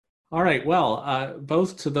All right. Well,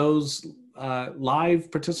 both to those live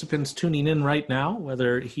participants tuning in right now,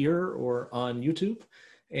 whether here or on YouTube,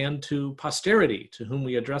 and to posterity, to whom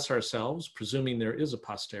we address ourselves, presuming there is a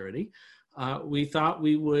posterity, we thought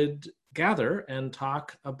we would gather and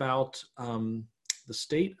talk about the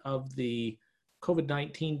state of the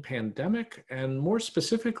COVID-19 pandemic, and more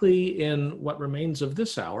specifically in what remains of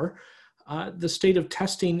this hour, the state of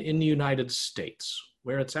testing in the United States,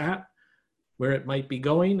 where it's at, where it might be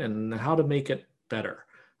going, and how to make it better.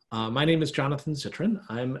 My name is Jonathan Zittrain.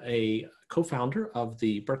 I'm a co-founder of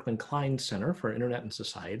the Berkman Klein Center for Internet and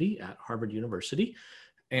Society at Harvard University.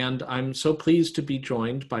 And I'm so pleased to be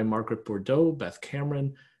joined by Margaret Bourdeau, Beth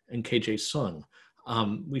Cameron, and KJ Sung.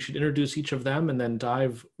 We should introduce each of them and then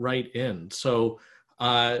dive right in. So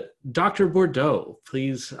Dr. Bourdeau,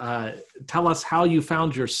 please tell us how you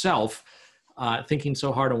found yourself thinking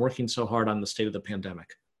so hard and working so hard on the state of the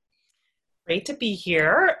pandemic. Great to be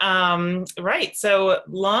here. Right. So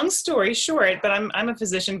long story short, but I'm a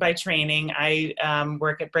physician by training. I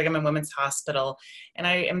work at Brigham and Women's Hospital, and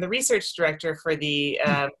I am the research director for the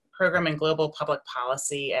program in global public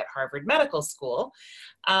policy at Harvard Medical School.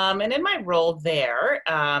 And in my role there,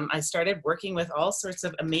 I started working with all sorts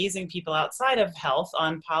of amazing people outside of health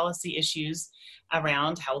on policy issues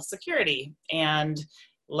around health security. And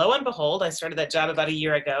lo and behold, I started that job about a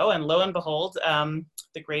year ago, and lo and behold,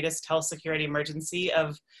 the greatest health security emergency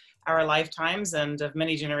of our lifetimes and of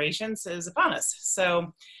many generations is upon us.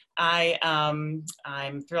 So I'm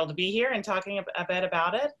thrilled to be here and talking a bit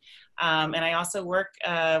about it. And I also work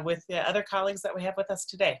with the other colleagues that we have with us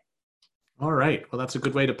today. All right. Well, that's a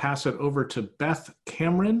good way to pass it over to Beth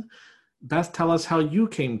Cameron. Beth, tell us how you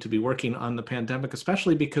came to be working on the pandemic,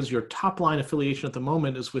 especially because your top line affiliation at the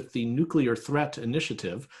moment is with the Nuclear Threat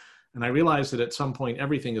Initiative. And I realize that at some point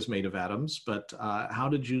everything is made of atoms, but how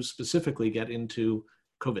did you specifically get into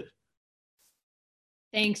COVID?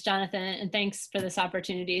 Thanks, Jonathan, and thanks for this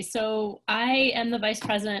opportunity. So I am the Vice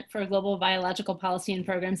President for Global Biological Policy and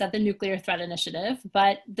Programs at the Nuclear Threat Initiative,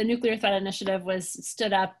 but the Nuclear Threat Initiative was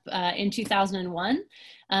stood up in 2001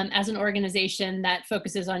 as an organization that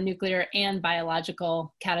focuses on nuclear and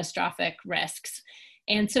biological catastrophic risks.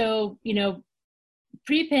 And so,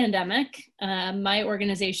 pre-pandemic, my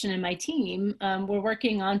organization and my team were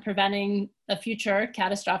working on preventing a future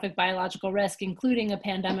catastrophic biological risk, including a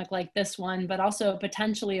pandemic like this one, but also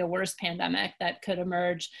potentially a worse pandemic that could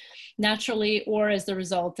emerge naturally or as the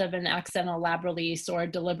result of an accidental lab release or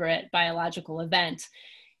deliberate biological event.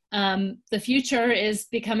 The future is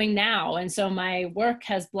becoming now, and so my work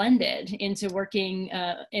has blended into working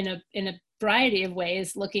in a variety of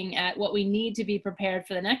ways, looking at what we need to be prepared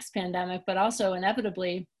for the next pandemic, but also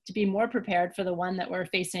inevitably to be more prepared for the one that we're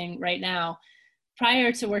facing right now.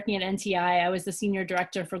 Prior to working at NTI, I was the Senior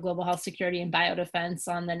Director for Global Health Security and Biodefense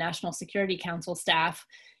on the National Security Council staff,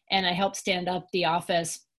 and I helped stand up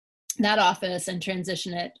that office and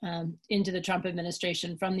transition it into the Trump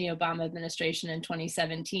administration from the Obama administration in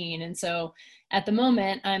 2017. And so at the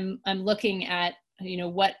moment, I'm looking at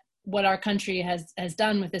what our country has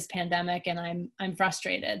done with this pandemic, and I'm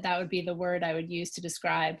frustrated. That would be the word I would use to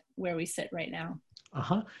describe where we sit right now.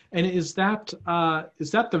 And is that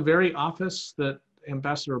the very office that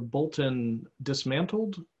Ambassador Bolton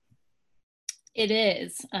dismantled? It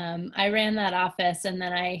is. I ran that office, and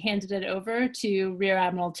then I handed it over to Rear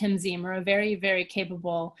Admiral Tim Ziemer, a very, very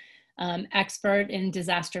capable expert in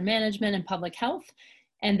disaster management and public health.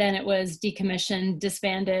 And then it was decommissioned,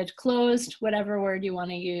 disbanded, closed, whatever word you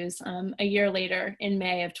want to use, a year later in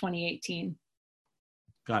May of 2018.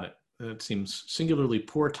 Got it. That seems singularly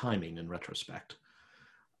poor timing in retrospect.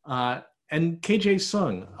 And KJ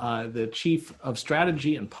Sung, the Chief of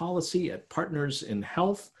Strategy and Policy at Partners in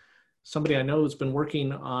Health, somebody I know has been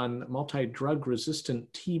working on multi-drug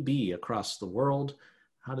resistant TB across the world.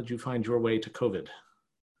 How did you find your way to COVID?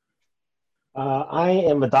 I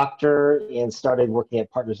am a doctor and started working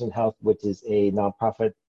at Partners in Health, which is a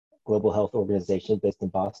nonprofit global health organization based in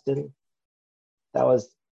Boston. That was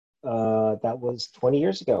 20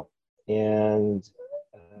 years ago, and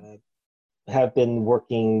have been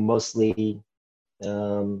working mostly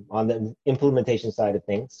on the implementation side of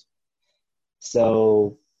things.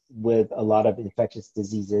 So with a lot of infectious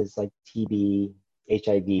diseases like TB,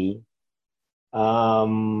 HIV,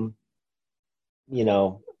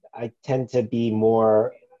 I tend to be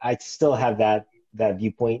more, I still have that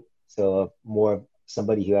viewpoint. So more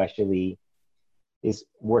somebody who actually is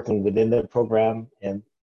working within the program and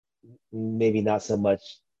maybe not so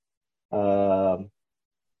much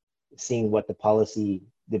seeing what the policy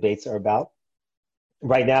debates are about.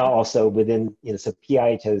 Right now also within, so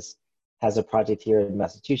PIH has a project here in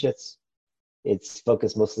Massachusetts it's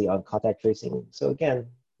focused mostly on contact tracing. So again,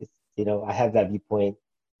 it's, I have that viewpoint,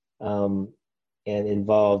 and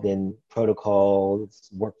involved in protocols,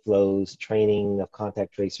 workflows, training of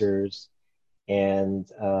contact tracers, and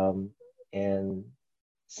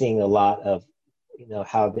seeing a lot of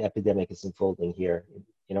how the epidemic is unfolding here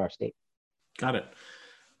in our state. Got it.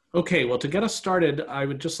 Okay, well, to get us started, I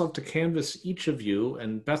would just love to canvass each of you,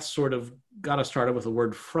 and Beth sort of got us started with the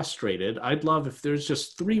word frustrated. I'd love if there's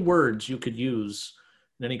just 3 words you could use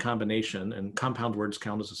in any combination, and compound words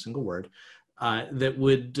count as a single word, that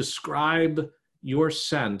would describe your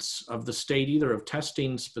sense of the state, either of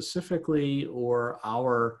testing specifically or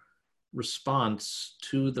our response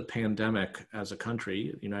to the pandemic as a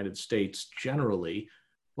country, the United States generally.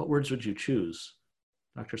 What words would you choose?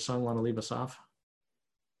 Dr. Sung, want to leave us off?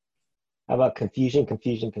 How about confusion,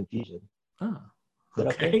 confusion, confusion? Ah,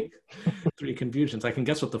 okay. 3 confusions. I can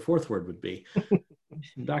guess what the 4th word would be.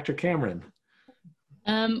 Dr. Cameron.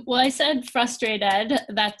 Well, I said frustrated,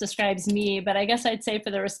 that describes me, but I guess I'd say for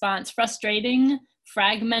the response, frustrating,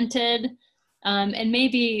 fragmented, and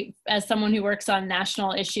maybe as someone who works on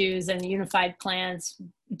national issues and unified plans,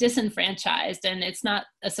 disenfranchised. And it's not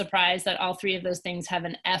a surprise that all 3 of those things have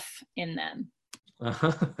an F in them.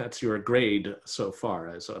 That's your grade so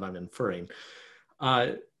far, is what I'm inferring.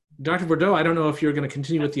 Dr. Bordeaux, I don't know if you're going to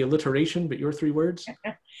continue with the alliteration, but your 3 words?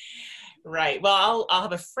 Right. Well, I'll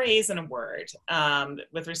have a phrase and a word.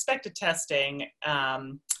 With respect to testing,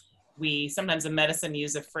 we sometimes in medicine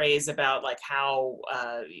use a phrase about like how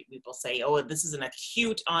people say, oh, this is an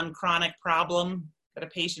acute on chronic problem that a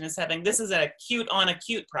patient is having. This is an acute on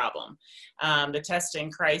acute problem. The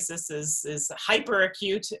testing crisis is hyper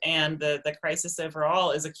acute, and the crisis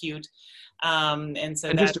overall is acute. And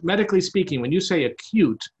just medically speaking, when you say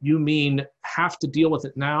acute, you mean have to deal with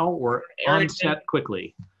it now or onset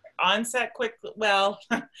quickly? Onset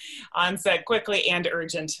quickly and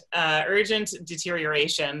urgent. Urgent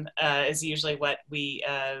deterioration is usually what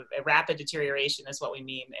rapid deterioration is what we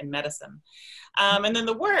mean in medicine. And then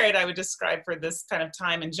the word I would describe for this kind of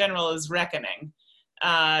time in general is reckoning.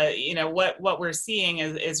 What we're seeing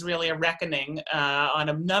is really a reckoning on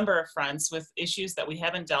a number of fronts with issues that we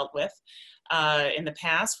haven't dealt with in the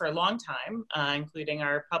past for a long time, including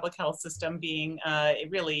our public health system being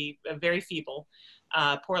really very feeble.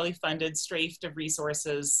 Poorly funded, strafed of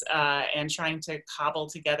resources, and trying to cobble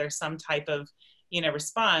together some type of,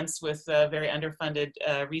 response with very underfunded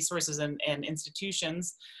resources and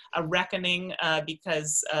institutions. A reckoning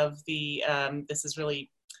because of the this has really,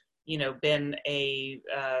 been a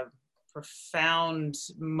profound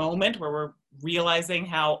moment where we're realizing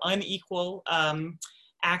how unequal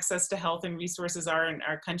access to health and resources are in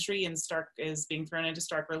our country, and is being thrown into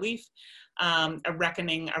stark relief. A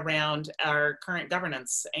reckoning around our current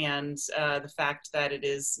governance and the fact that it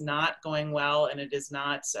is not going well and it is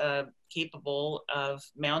not capable of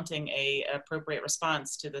mounting a appropriate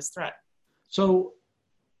response to this threat. So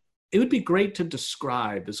it would be great to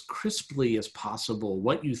describe as crisply as possible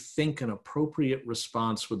what you think an appropriate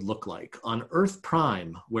response would look like. On Earth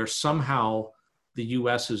Prime, where somehow the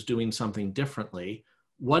US is doing something differently,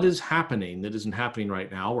 what is happening that isn't happening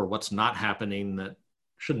right now, or what's not happening that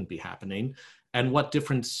shouldn't be happening, and what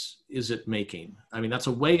difference is it making? I mean, that's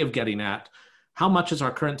a way of getting at how much is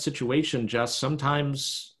our current situation just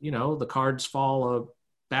sometimes, the cards fall a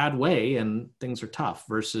bad way and things are tough,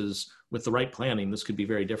 versus with the right planning, this could be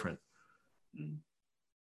very different. And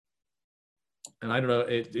I don't know,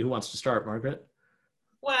 who wants to start, Margaret?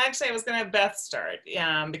 Well, actually, I was going to have Beth start,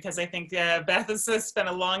 because I think Beth has spent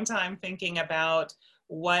a long time thinking about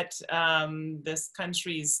what this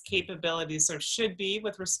country's capabilities sort of should be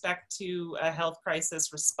with respect to a health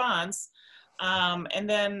crisis response. And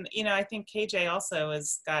then, I think KJ also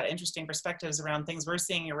has got interesting perspectives around things we're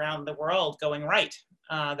seeing around the world going right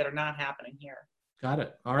that are not happening here. Got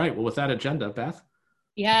it. All right. Well, with that agenda, Beth?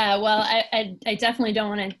 Yeah, well, I definitely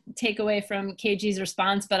don't want to take away from KG's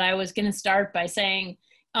response, but I was going to start by saying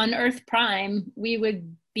on Earth Prime, we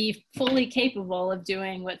would be fully capable of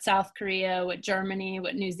doing what South Korea, what Germany,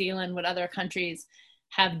 what New Zealand, what other countries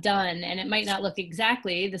have done. And it might not look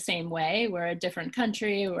exactly the same way. We're a different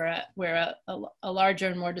country, we're a larger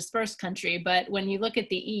and more dispersed country. But when you look at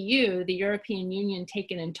the EU, the European Union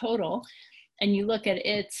taken in total, and you look at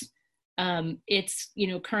its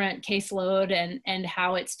current caseload and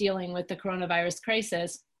how it's dealing with the coronavirus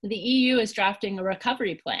crisis, the EU is drafting a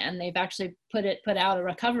recovery plan. They've actually put out a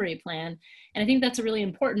recovery plan. And I think that's a really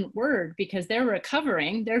important word, because they're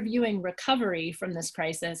viewing recovery from this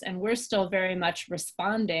crisis, and we're still very much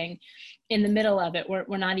responding in the middle of it.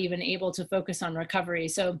 We're not even able to focus on recovery.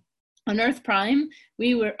 So on Earth Prime,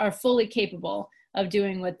 we are fully capable of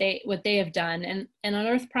doing what they have done. And on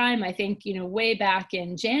Earth Prime, I think, way back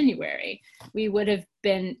in January, we would have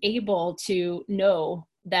been able to know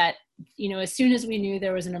that, as soon as we knew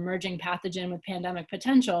there was an emerging pathogen with pandemic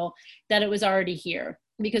potential, that it was already here,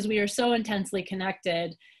 because we are so intensely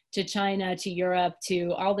connected to China, to Europe,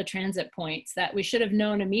 to all the transit points, that we should have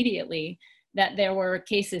known immediately that there were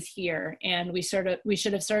cases here. And we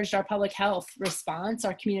should have surged our public health response,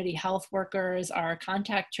 our community health workers, our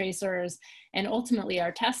contact tracers, and ultimately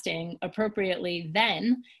our testing appropriately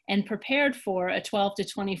then, and prepared for a 12 to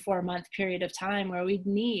 24 month period of time where we'd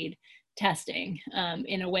need testing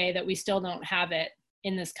in a way that we still don't have it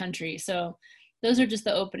in this country. So those are just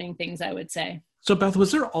the opening things I would say. So Beth,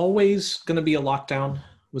 was there always going to be a lockdown?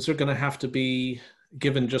 Was there going to have to be,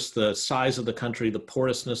 given just the size of the country, the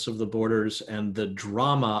porousness of the borders, and the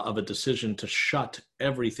drama of a decision to shut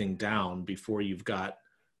everything down before you've got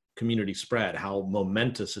community spread, how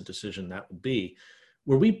momentous a decision that would be?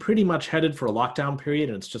 Were we pretty much headed for a lockdown period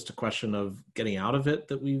and it's just a question of getting out of it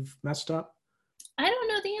that we've messed up? I don't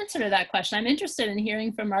know the answer to that question. I'm interested in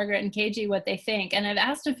hearing from Margaret and KG what they think. And I've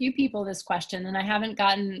asked a few people this question and I haven't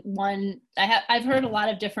gotten one. I've heard a lot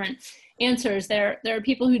of different answers. There are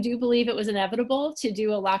people who do believe it was inevitable to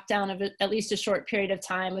do a lockdown of at least a short period of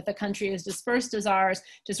time with a country as dispersed as ours,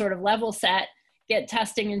 to sort of level set, get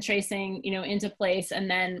testing and tracing, into place,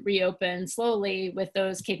 and then reopen slowly with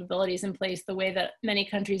those capabilities in place, the way that many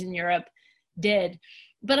countries in Europe did.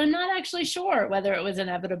 But I'm not actually sure whether it was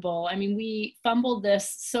inevitable. I mean, we fumbled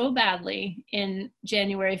this so badly in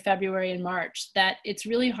January, February, and March that it's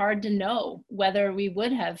really hard to know whether we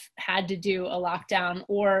would have had to do a lockdown,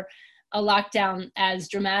 or a lockdown as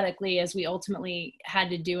dramatically as we ultimately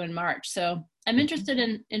had to do in March. So I'm interested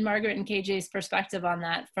in Margaret and KJ's perspective on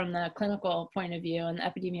that from the clinical point of view and the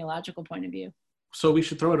epidemiological point of view. So we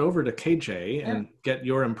should throw it over to KJ and get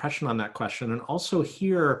your impression on that question. And also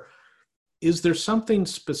hear, is there something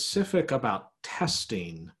specific about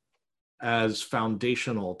testing as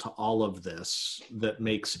foundational to all of this that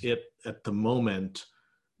makes it, at the moment,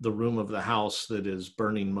 the room of the house that is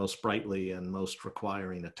burning most brightly and most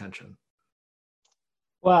requiring attention?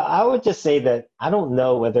 Well, I would just say that I don't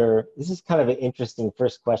know whether this is kind of an interesting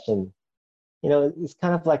first question. It's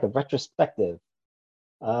kind of like a retrospective.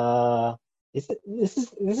 I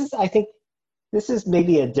think this is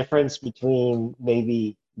maybe a difference between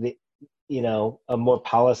maybe a more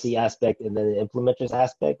policy aspect and then the implementers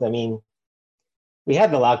aspect. I mean, we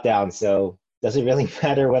had the lockdown, so does it really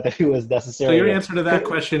matter whether it was necessary? So your answer to that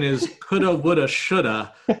question is coulda, woulda,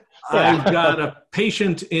 shoulda. I've got a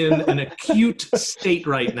patient in an acute state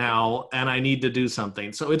right now, and I need to do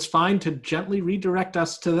something. So it's fine to gently redirect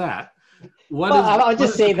us to that. I would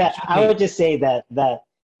just say that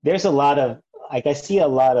there's a lot of, I see a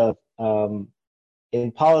lot of,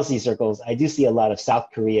 in policy circles, I do see a lot of South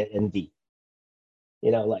Korea envy.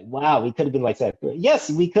 Wow, we could have been like South Korea.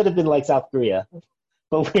 Yes, we could have been like South Korea,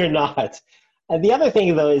 but we're not. And the other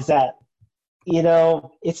thing, though, is that,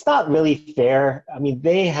 it's not really fair. I mean,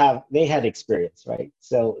 they had experience, right?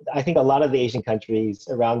 So I think a lot of the Asian countries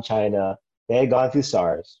around China, they had gone through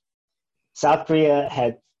SARS. South Korea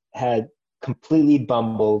had completely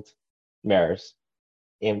bumbled MERS,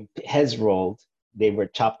 and heads rolled. They were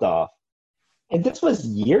chopped off. And this was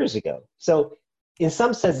years ago. So in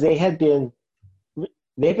some sense, they've been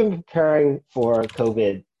preparing for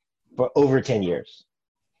COVID for over 10 years.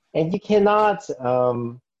 And you cannot,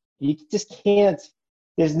 you just can't,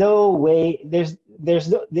 there's no way,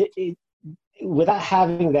 without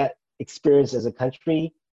having that experience as a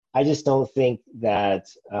country, I just don't think that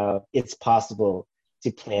it's possible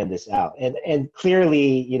to plan this out. And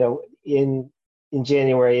clearly, in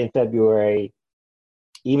January and February,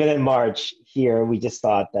 even in March here, we just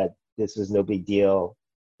thought that this was no big deal,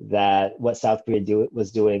 that what South Korea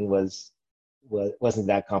was doing wasn't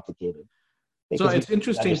that complicated. So it's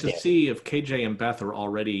interesting to see if KJ and Beth are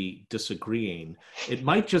already disagreeing. It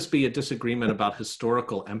might just be a disagreement about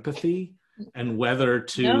historical empathy and whether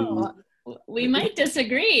to... No, we might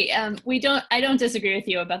disagree. I don't disagree with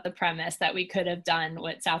you about the premise that we could have done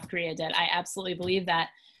what South Korea did. I absolutely believe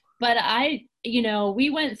that. But we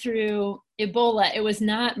went through Ebola. It was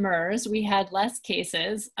not MERS. We had less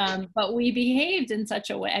cases, but we behaved in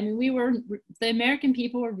such a way. I mean, the American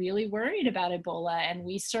people were really worried about Ebola, and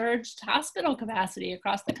we surged hospital capacity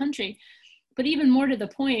across the country. But even more to the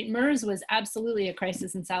point, MERS was absolutely a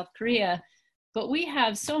crisis in South Korea. But we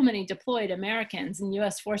have so many deployed Americans in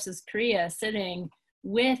U.S. Forces Korea sitting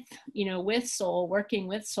with Seoul, working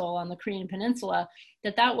with Seoul on the Korean Peninsula,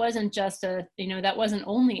 that wasn't just that wasn't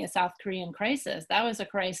only a South Korean crisis. That was a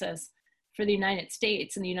crisis for the United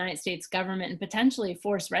States and the United States government, and potentially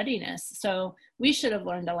force readiness. So we should have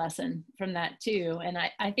learned a lesson from that too. And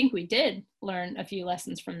I think we did learn a few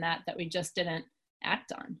lessons from that we just didn't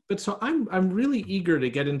act on. But so I'm really eager to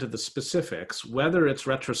get into the specifics, whether it's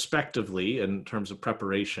retrospectively in terms of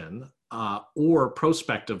preparation or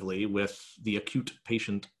prospectively with the acute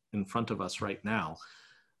patient in front of us right now.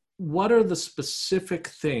 What are the specific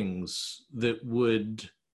things that would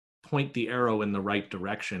point the arrow in the right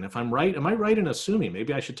direction? If I'm right, am I right in assuming,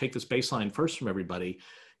 maybe I should take this baseline first from everybody,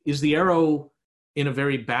 is the arrow in a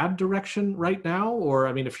very bad direction right now? Or,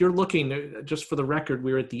 I mean, if you're looking, just for the record,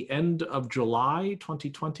 we're at the end of July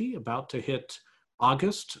 2020, about to hit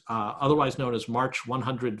August, otherwise known as March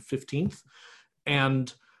 115th.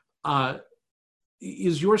 And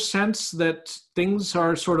is your sense that things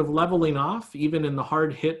are sort of leveling off, even in the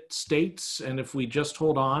hard hit states? And if we just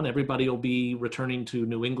hold on, everybody will be returning to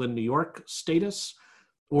New England, New York status?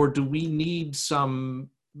 Or do we need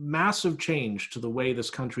some massive change to the way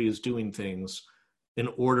this country is doing things in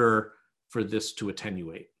order for this to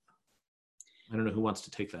attenuate? I don't know who wants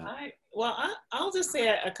to take that. I'll just say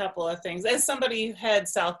a couple of things. As somebody who had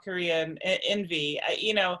South Korea envy,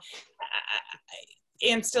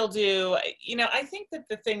 and still do, I think that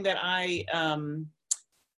the thing that I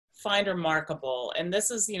find remarkable, and this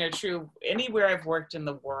is, true anywhere I've worked in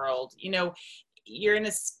the world, you're in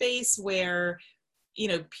a space where,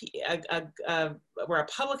 where a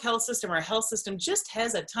public health system or a health system just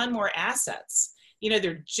has a ton more assets.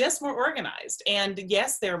 They're just more organized. And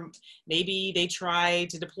yes, maybe they try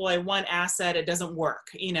to deploy one asset, it doesn't work.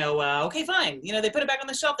 Okay, fine. They put it back on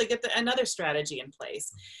the shelf, they get another strategy in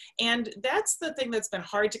place. And that's the thing that's been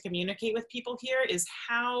hard to communicate with people here, is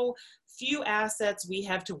how few assets we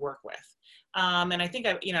have to work with. And I think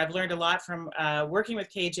I've learned a lot from working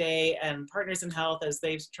with KJ and Partners in Health as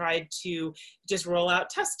they've tried to just roll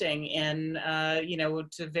out testing in,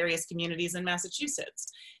 to various communities in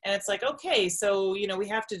Massachusetts. And it's like, okay, so, we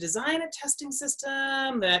have to design a testing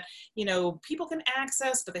system that, people can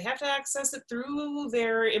access, but they have to access it through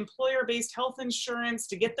their employer-based health insurance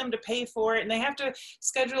to get them to pay for it. And they have to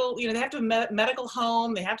schedule, they have to medical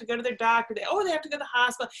home, they have to go to their doctor, they have to go to the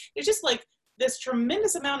hospital. It's just like this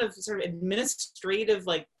tremendous amount of sort of administrative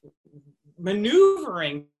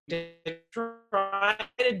maneuvering to try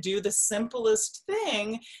to do the simplest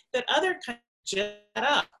thing that other countries set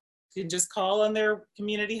up. You just call on their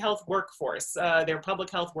community health workforce, their public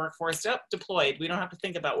health workforce, deployed. We don't have to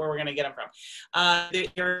think about where we're going to get them from.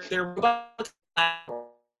 They're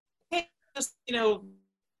just,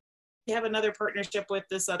 we have another partnership with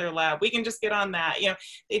this other lab, we can just get on that.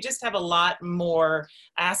 They just have a lot more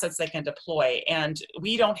assets they can deploy, and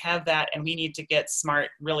we don't have that, and we need to get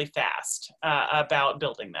smart really fast about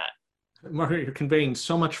building that. Margaret, you're conveying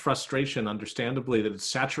so much frustration, understandably, that it's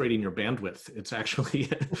saturating your bandwidth. It's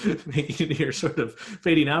actually making you're sort of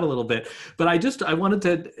fading out a little bit. But I wanted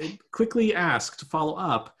to quickly ask, to follow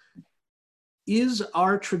up, is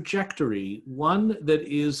our trajectory one that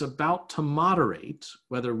is about to moderate,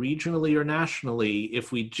 whether regionally or nationally,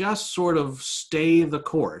 if we just sort of stay the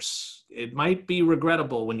course? It might be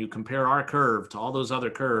regrettable when you compare our curve to all those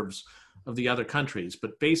other curves of the other countries,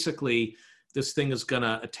 but basically this thing is going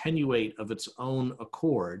to attenuate of its own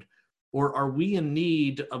accord. Or are we in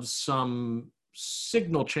need of some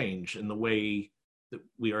signal change in the way that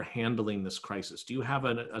we are handling this crisis? Do you have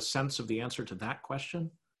a sense of the answer to that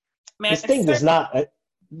question? This thing does not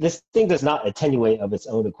attenuate of its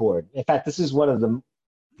own accord. In fact, this is one of the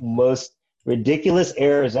most ridiculous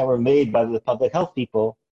errors that were made by the public health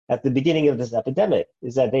people at the beginning of this epidemic,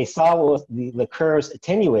 is that they saw the curves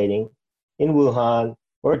attenuating in Wuhan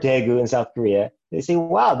or Daegu in South Korea. They say,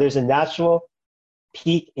 wow, there's a natural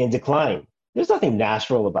peak in decline. There's nothing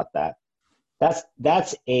natural about that.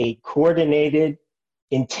 That's a coordinated,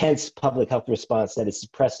 intense public health response that is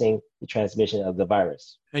suppressing the transmission of the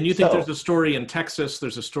virus. And you think there's a story in Texas,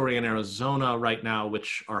 there's a story in Arizona right now,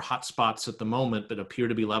 which are hotspots at the moment, but appear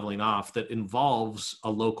to be leveling off, that involves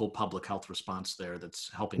a local public health response there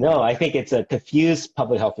that's helping? No, I think it's a confused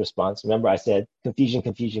public health response. Remember, I said confusion,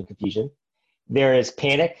 confusion, confusion. There is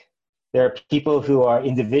panic. There are people who are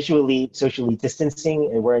individually socially distancing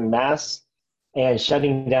and wearing masks and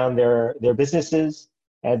shutting down their businesses.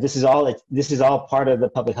 And this is all part of the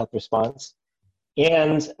public health response.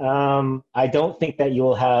 And I don't think that you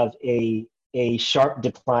will have a sharp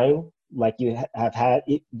decline like you have had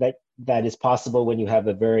that is possible when you have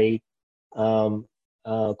a very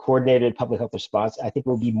coordinated public health response. I think it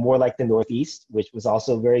will be more like the Northeast, which was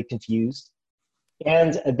also very confused.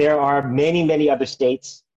 And there are many, many other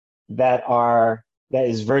states that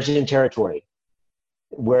is virgin territory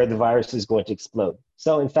where the virus is going to explode.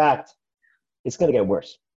 So in fact, it's going to get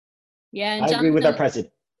worse. Yeah, and I agree with our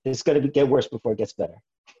president. It's going to get worse before it gets better.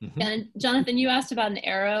 And Jonathan, you asked about an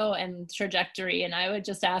arrow and trajectory, and I would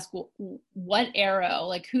just ask, what arrow?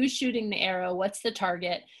 Like, who's shooting the arrow? What's the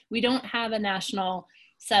target? We don't have a national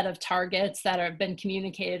set of targets that have been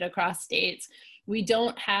communicated across states. We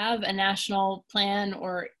don't have a national plan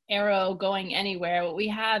or arrow going anywhere. What we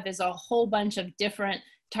have is a whole bunch of different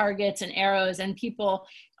targets and arrows, and people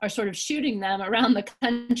are sort of shooting them around the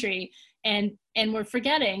country. And we're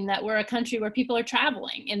forgetting that we're a country where people are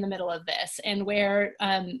traveling in the middle of this, and where,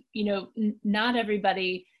 not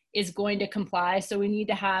everybody is going to comply. So we need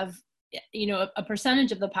to have, a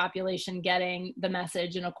percentage of the population getting the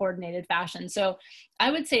message in a coordinated fashion. So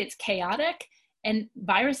I would say it's chaotic, and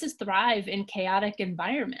viruses thrive in chaotic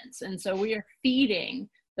environments. And so we are feeding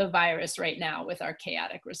the virus right now with our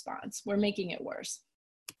chaotic response. We're making it worse.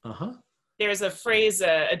 Uh-huh. There's a phrase,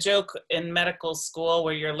 a joke in medical school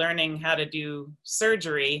where you're learning how to do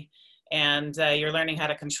surgery, and you're learning how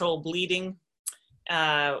to control bleeding.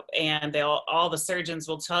 And all the surgeons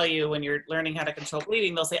will tell you, when you're learning how to control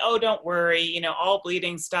bleeding, they'll say, "Oh, don't worry, all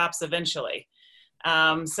bleeding stops eventually."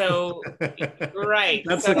 Right.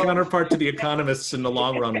 That's the counterpart to the economists. In the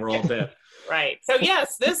long run, we're all dead. Right. So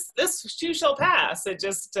yes, this too shall pass. It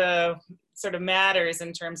just sort of matters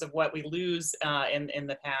in terms of what we lose in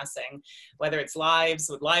the passing, whether it's lives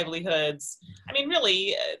with livelihoods. I mean,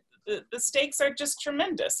 really, the stakes are just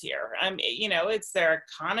tremendous here. It's their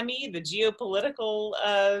economy, the geopolitical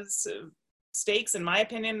stakes, in my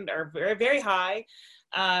opinion, are very, very high.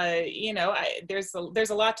 There's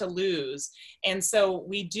a lot to lose. And so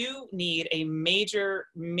we do need a major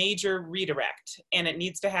redirect, and it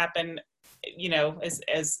needs to happen,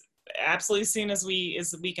 as absolutely soon as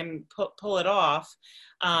we can pull it off.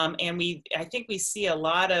 And I think we see a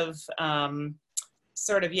lot of,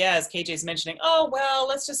 as KJ's mentioning, oh, well,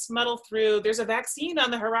 let's just muddle through. There's a vaccine on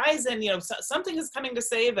the horizon. Something is coming to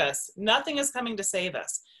save us. Nothing is coming to save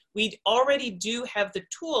us. We already do have the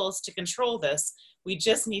tools to control this. We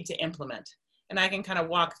just need to implement. And I can kind of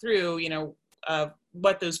walk through,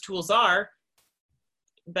 what those tools are.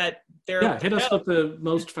 But hit us with the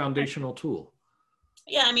most foundational tool.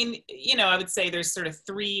 Yeah, I mean, I would say there's sort of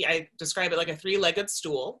I describe it like a three-legged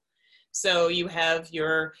stool. So you have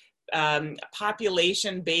your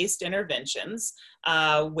population-based interventions,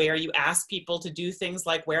 where you ask people to do things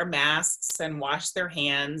like wear masks and wash their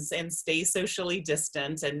hands and stay socially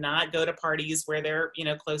distant and not go to parties where they're,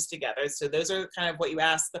 close together. So those are kind of what you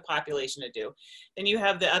ask the population to do. Then you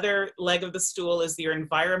have the other leg of the stool is your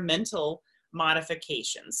environmental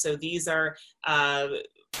modifications. So these are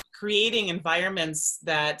creating environments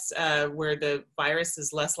that where the virus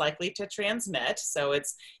is less likely to transmit. So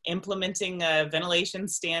it's implementing ventilation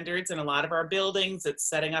standards in a lot of our buildings. It's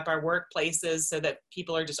setting up our workplaces so that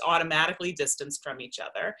people are just automatically distanced from each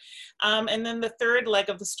other. And then the third leg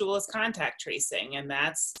of the stool is contact tracing, and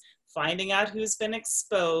that's finding out who's been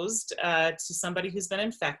exposed to somebody who's been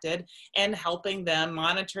infected and helping them,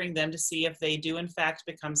 monitoring them to see if they do in fact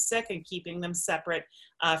become sick, and keeping them separate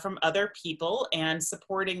from other people and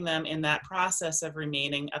supporting them in that process of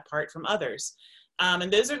remaining apart from others. And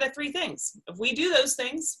those are the three things. If we do those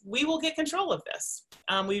things, we will get control of this.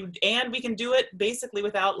 We can do it basically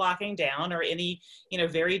without locking down or any,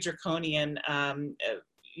 very draconian,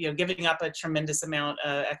 giving up a tremendous amount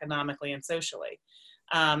economically and socially.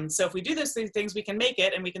 So if we do those three things, we can make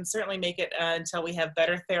it, and we can certainly make it until we have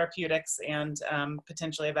better therapeutics and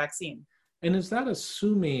potentially a vaccine. And is that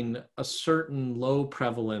assuming a certain low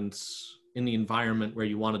prevalence in the environment where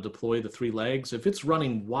you want to deploy the three legs? If it's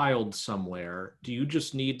running wild somewhere, do you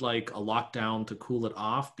just need like a lockdown to cool it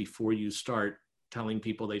off before you start telling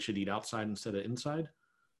people they should eat outside instead of inside?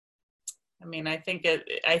 I mean, I think that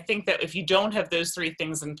if you don't have those three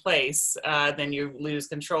things in place, then you lose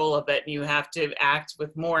control of it, and you have to act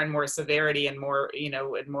with more and more severity and more,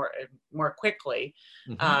 and more quickly.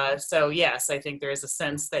 Mm-hmm. So yes, I think there is a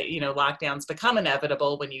sense that, lockdowns become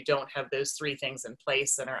inevitable when you don't have those three things in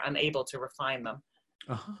place and are unable to refine them.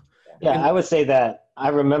 Uh-huh. Yeah, I would say that I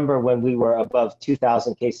remember when we were above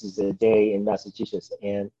 2,000 cases a day in Massachusetts,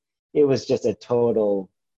 and it was just a total,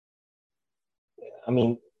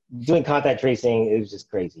 doing contact tracing, it was just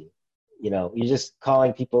crazy. You're just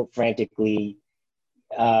calling people frantically.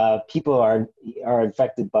 People are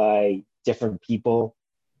infected by different people.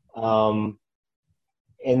 And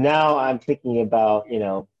now I'm thinking about,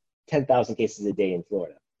 10,000 cases a day in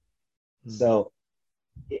Florida. Mm-hmm. So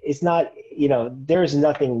it's not, there's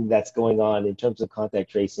nothing that's going on in terms of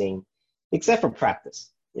contact tracing, except for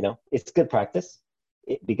practice. It's good practice.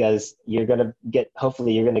 Because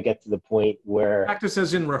hopefully you're going to get to the point where practice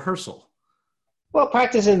as in rehearsal. Well,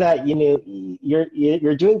 practicing that,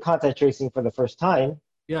 you're doing contact tracing for the first time,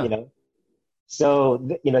 Yeah. you know. So,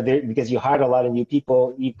 because you hired a lot of new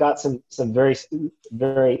people, you've got some very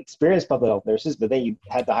experienced public health nurses, but then you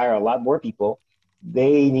had to hire a lot more people.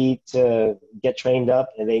 They need to get trained up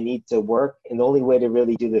and they need to work. And the only way to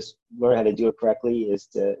really do this, learn how to do it correctly, is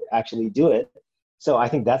to actually do it. So I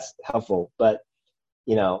think that's helpful. But,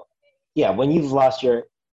 yeah, when you've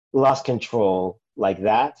lost control like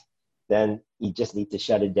that, then you just need to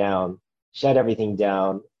shut it down, shut everything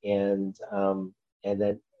down, and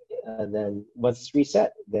then once it's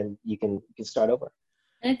reset, then you can start over.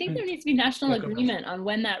 And I think there needs to be national agreement on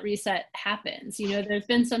when that reset happens. There's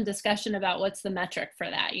been some discussion about what's the metric for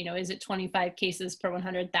that. Is it 25 cases per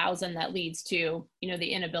 100,000 that leads to,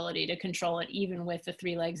 the inability to control it, even with the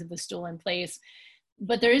 3 legs of the stool in place?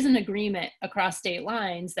 But there is an agreement across state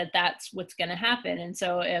lines that that's what's going to happen. And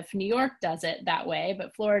so if New York does it that way,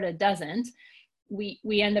 but Florida doesn't, we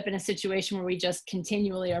end up in a situation where we just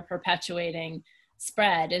continually are perpetuating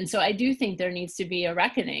spread. And so I do think there needs to be a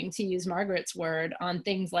reckoning, to use Margaret's word, on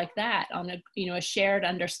things like that, on a shared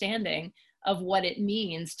understanding of what it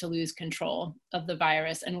means to lose control of the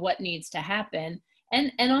virus and what needs to happen.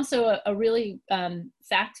 And also a really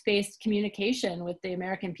fact-based communication with the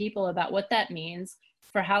American people about what that means,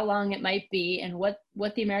 for how long it might be, and what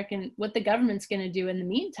the government's going to do in the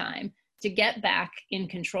meantime to get back in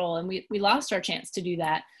control. And we lost our chance to do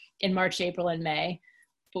that in March, April, and May,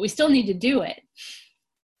 but we still need to do it.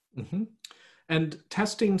 Mm-hmm. And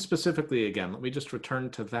testing specifically, again, let me just return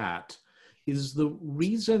to that. Is the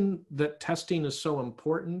reason that testing is so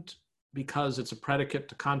important because it's a predicate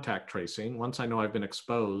to contact tracing? Once I know I've been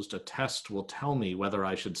exposed, a test will tell me whether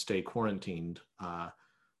I should stay quarantined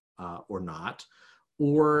or not.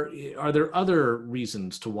 Or are there other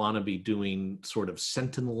reasons to want to be doing sort of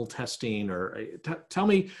sentinel testing? Or tell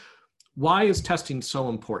me, why is testing so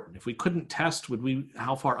important? If we couldn't test,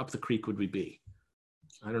 how far up the creek would we be?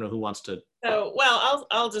 I don't know who wants to. So, well,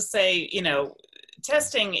 I'll just say,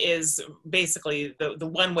 testing is basically the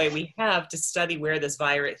one way we have to study where this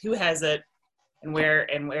virus, who has it, and where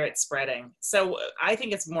it's spreading. So I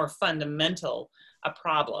think it's more fundamental a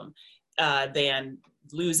problem than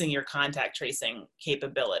losing your contact tracing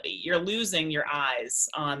capability. You're losing your eyes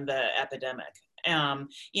on the epidemic.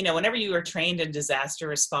 Whenever you are trained in disaster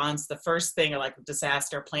response, the first thing, or like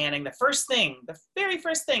disaster planning, the very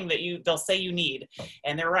first thing that they'll say you need,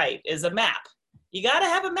 and they're right, is a map. You got to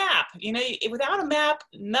have a map. Without a map,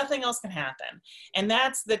 nothing else can happen. And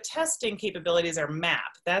that's the testing capabilities, are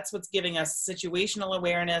map. That's what's giving us situational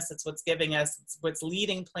awareness. It's what's giving us, it's what's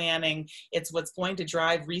leading planning. It's what's going to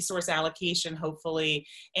drive resource allocation, hopefully.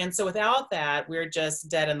 And so without that, we're just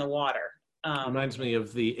dead in the water. Reminds me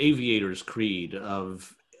of the aviator's creed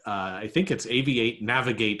of, I think it's aviate,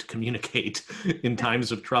 navigate, communicate in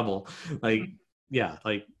times of trouble.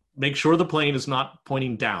 Make sure the plane is not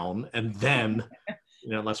pointing down, and then,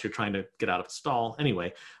 unless you're trying to get out of a stall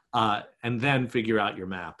anyway, and then figure out your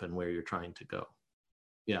map and where you're trying to go.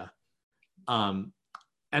 Yeah. And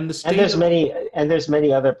there's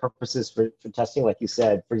many other purposes for testing, like you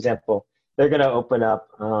said. For example, they're going to open up,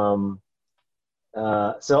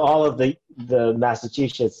 so all of the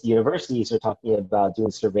Massachusetts universities are talking about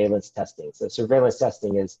doing surveillance testing. So surveillance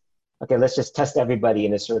testing is, okay, let's just test everybody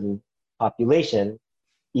in a certain population,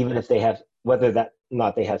 even if whether that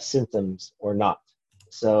not they have symptoms or not.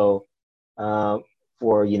 So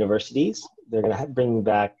for universities, they're going to bring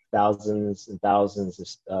back thousands and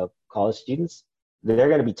thousands of college students. They're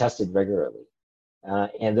going to be tested regularly.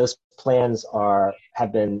 And those plans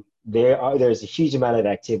there's a huge amount of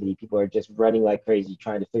activity. People are just running like crazy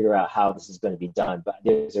trying to figure out how this is going to be done. But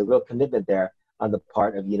there's a real commitment there on the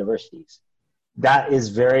part of universities. That is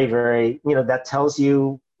very, very, that tells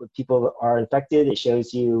you when people are infected. It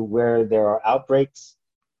shows you where there are outbreaks.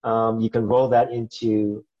 You can roll that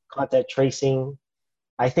into contact tracing.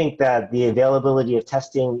 I think that the availability of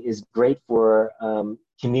testing is great for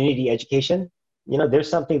community education. There's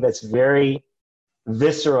something that's very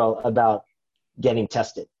visceral about getting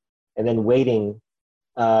tested and then waiting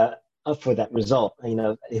for that result.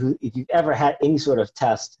 If you've ever had any sort of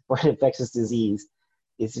test for an infectious disease,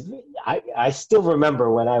 I still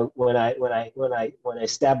remember when I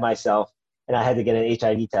stabbed myself and I had to get an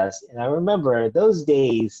HIV test, and I remember those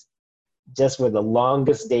days just were the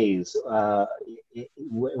longest days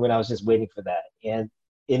when I was just waiting for that. And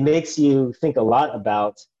it makes you think a lot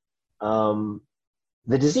about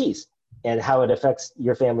the disease and how it affects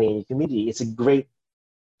your family and your community. It's a great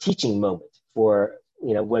teaching moment for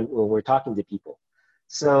when we're talking to people.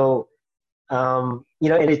 So and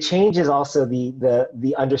it changes also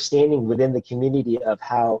the understanding within the community of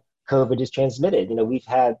how COVID is transmitted. We've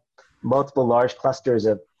had multiple large clusters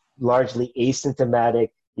of largely asymptomatic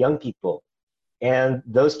young people. And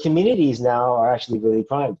those communities now are actually really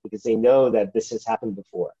primed because they know that this has happened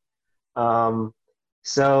before.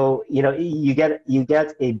 So you get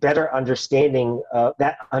a better understanding of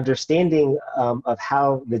that. Understanding of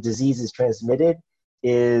how the disease is transmitted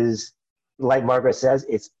is, like Margaret says,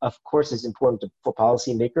 it's of course is important for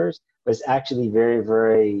policymakers, but it's actually very,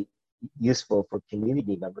 very useful for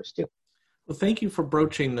community members too. Well, thank you for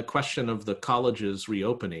broaching the question of the colleges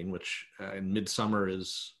reopening, which in midsummer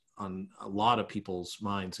is on a lot of people's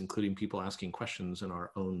minds, including people asking questions in our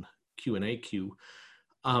own Q&A queue.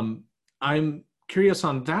 I'm curious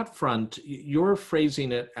on that front. You're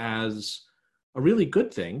phrasing it as a really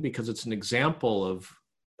good thing because it's an example of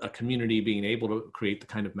a community being able to create the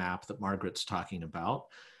kind of map that Margaret's talking about.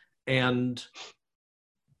 And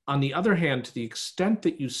on the other hand, to the extent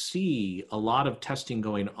that you see a lot of testing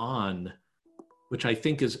going on, which I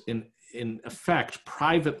think is in effect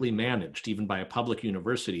privately managed even by a public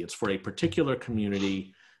university, it's for a particular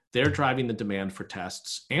community. They're driving the demand for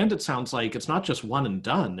tests. And it sounds like it's not just one and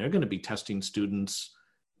done. They're going to be testing students,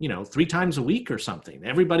 3 times a week or something.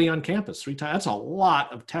 Everybody on campus 3 times. That's a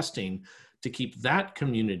lot of testing to keep that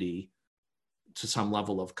community to some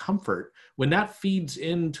level of comfort. When that feeds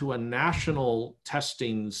into a national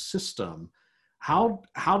testing system, how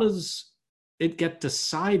does it get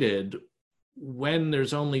decided when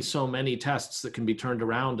there's only so many tests that can be turned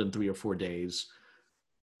around in 3 or 4 days?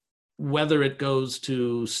 Whether it goes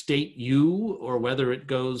to state U or whether it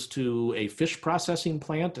goes to a fish processing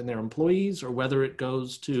plant and their employees, or whether it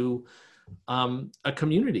goes to a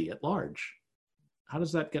community at large. How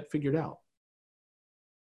does that get figured out?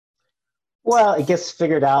 Well, it gets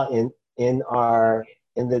figured out in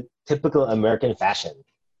the typical American fashion,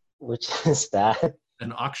 which is that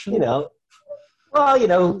an auction. The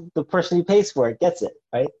person who pays for it gets it,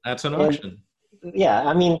 right? That's an auction. Yeah,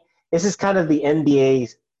 I mean, this is kind of the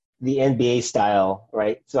NBA style,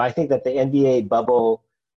 right? So I think that the NBA bubble,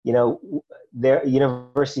 their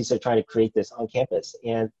universities are trying to create this on campus,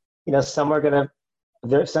 and some are going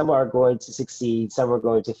to succeed, some are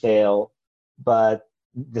going to fail, but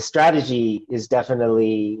the strategy is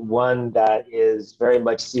definitely one that is very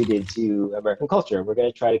much suited to American culture. We're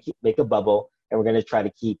going to try to make a bubble, and we're going to try to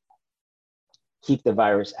keep the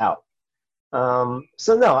virus out.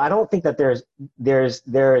 So no, I don't think that there's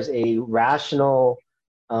a rational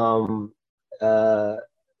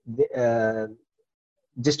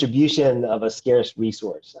distribution of a scarce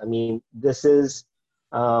resource. I mean, this is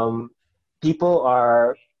people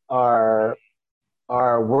are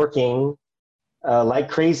working like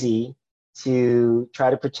crazy to try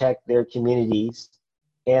to protect their communities,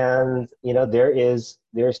 and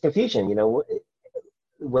there's confusion.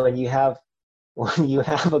 When you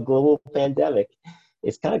have a global pandemic,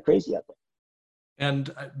 it's kind of crazy out there.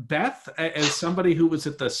 And Beth, as somebody who was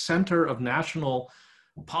at the center of national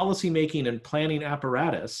policymaking and planning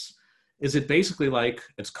apparatus, is it basically like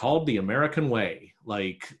it's called the American way?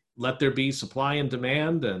 Like, let there be supply and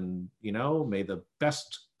demand, and may the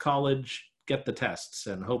best college get the tests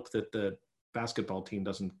and hope that the basketball team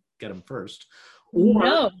doesn't get them first? Or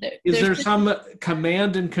no, is there some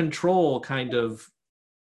command and control kind of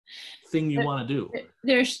thing you want to do?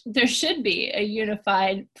 There should be a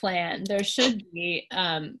unified plan. There should be,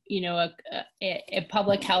 a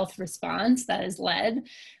public health response that is led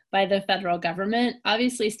by the federal government.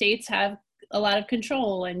 Obviously, states have a lot of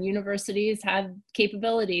control, and universities have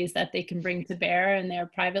capabilities that they can bring to bear, and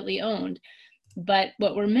they're privately owned. But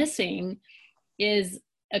what we're missing is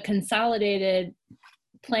a consolidated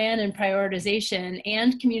plan and prioritization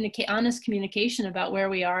and honest communication about where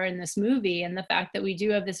we are in this movie, and the fact that we do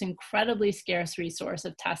have this incredibly scarce resource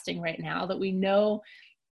of testing right now, that we know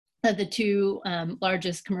that the 2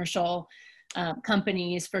 largest commercial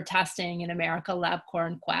companies for testing in America, LabCorp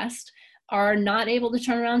and Quest, are not able to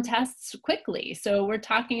turn around tests quickly. So we're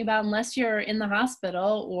talking about, unless you're in the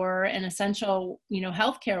hospital or an essential,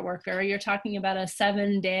 healthcare worker, you're talking about a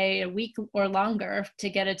 7-day, a week or longer to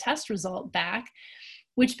get a test result back,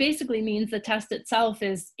 which basically means the test itself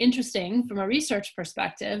is interesting from a research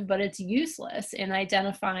perspective, but it's useless in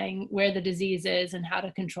identifying where the disease is and how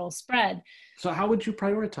to control spread. So how would you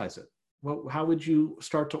prioritize it? How would you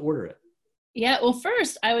start to order it? Yeah, well,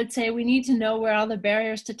 first, I would say we need to know where all the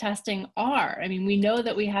barriers to testing are. I mean, we know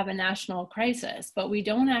that we have a national crisis, but we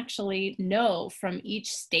don't actually know from each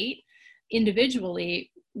state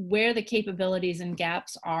individually where the capabilities and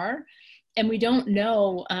gaps are. And we don't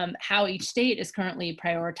know how each state is currently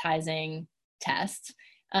prioritizing tests.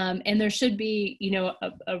 And there should be,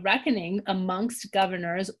 a reckoning amongst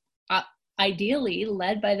governors. ideally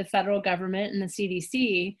led by the federal government and the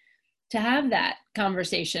CDC to have that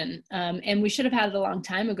conversation. And we should have had it a long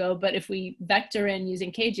time ago, but if we vector in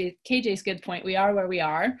using KJ's good point, we are where we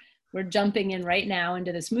are. We're jumping in right now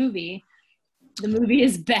into this movie. The movie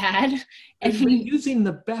is bad. And using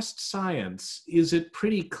the best science, is it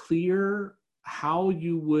pretty clear how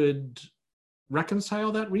you would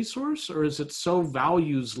reconcile that resource, or is it so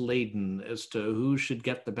values laden as to who should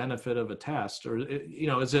get the benefit of a test? Or,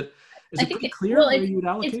 is it pretty clear where you would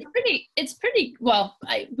allocate? It's pretty well.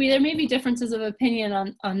 There may be differences of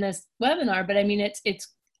opinion on this webinar, but I mean,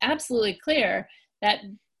 it's absolutely clear that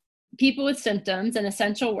people with symptoms and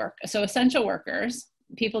essential workers,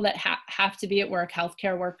 people that have to be at work,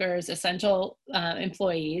 healthcare workers, essential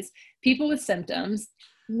employees, people with symptoms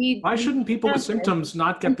need. Why shouldn't people with symptoms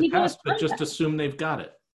not get the test, but just assume they've got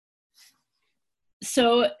it?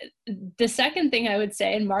 So the second thing I would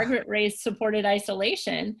say, and Margaret raised supported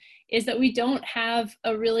isolation, is that we don't have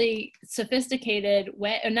a really sophisticated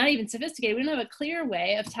way, or not even sophisticated, we don't have a clear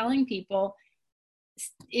way of telling people,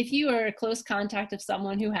 if you are a close contact of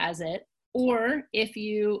someone who has it, or if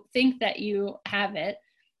you think that you have it,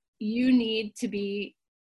 you need to be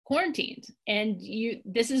quarantined, and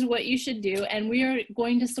this is what you should do, and we are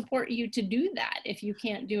going to support you to do that if you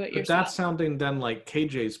can't do it yourself. But that's sounding then like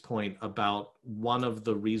KJ's point about one of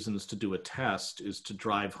the reasons to do a test is to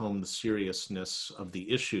drive home the seriousness of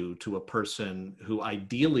the issue to a person who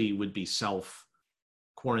ideally would be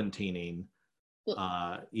self-quarantining,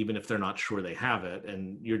 even if they're not sure they have it.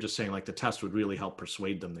 And you're just saying like the test would really help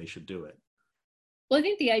persuade them they should do it. Well, I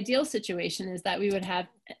think the ideal situation is that we would have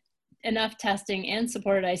enough testing and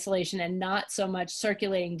supported isolation and not so much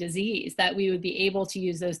circulating disease, that we would be able to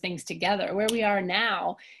use those things together. Where we are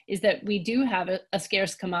now is that we do have a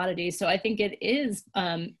scarce commodity. So I think it is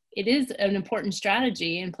an important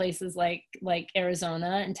strategy in places like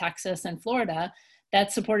Arizona and Texas and Florida,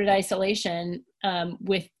 that supported isolation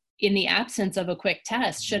in the absence of a quick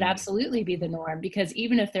test should absolutely be the norm, because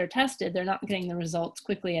even if they're tested, they're not getting the results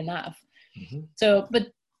quickly enough. Mm-hmm. So, but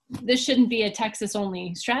this shouldn't be a Texas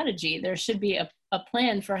only strategy. There should be a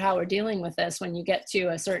plan for how we're dealing with this when you get to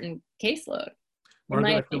a certain caseload.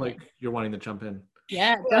 Margaret, I feel like you're wanting to jump in.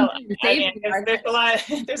 Yeah, well,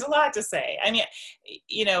 there's a lot to say. I mean,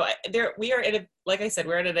 we are at like I said,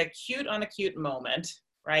 we're at an acute moment,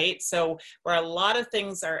 right? So where a lot of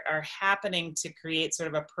things are happening to create sort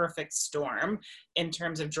of a perfect storm in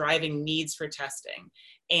terms of driving needs for testing.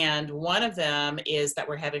 And one of them is that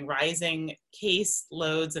we're having rising case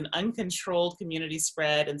loads and uncontrolled community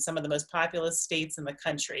spread in some of the most populous states in the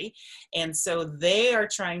country. And so they are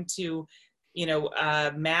trying to,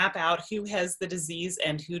 map out who has the disease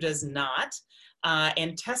and who does not.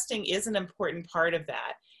 And testing is an important part of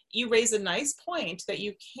that. You raise a nice point that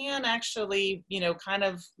you can actually, kind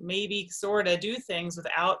of maybe sort of do things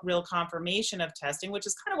without real confirmation of testing, which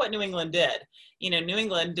is kind of what New England did. New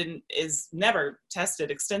England is never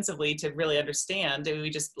tested extensively to really understand. We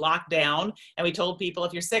just locked down and we told people,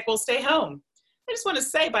 if you're sick, we'll stay home. I just want to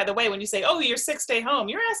say, by the way, when you say, oh, you're sick, stay home,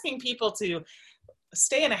 you're asking people to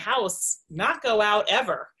stay in a house, not go out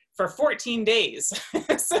ever for 14 days.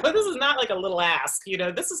 So this is not like a little ask,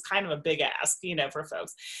 this is kind of a big ask, for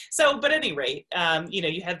folks. So, but at any rate,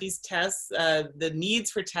 you have these tests, the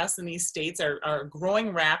needs for tests in these states are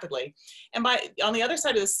growing rapidly. And on the other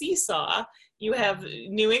side of the seesaw, you have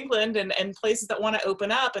New England and places that want to open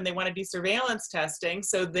up and they want to do surveillance testing.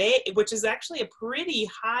 So which is actually a pretty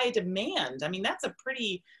high demand. I mean,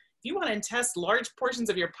 if you want to test large portions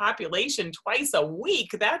of your population twice a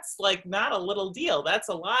week, that's like not a little deal. That's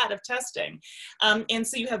a lot of testing. And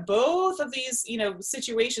so you have both of these,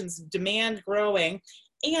 situations, demand growing.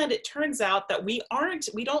 And it turns out that we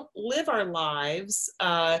don't live our lives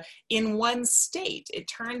in one state. It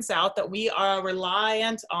turns out that we are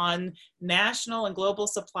reliant on national and global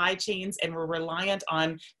supply chains, and we're reliant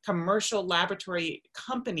on commercial laboratory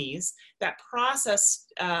companies that process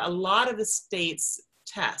a lot of the state's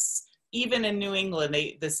tests. Even in New England,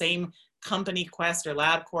 the same company, Quest or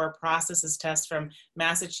LabCorp, processes tests from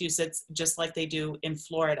Massachusetts, just like they do in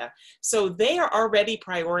Florida. So they are already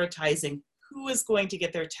prioritizing who is going to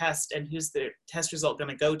get their test and who's their test result going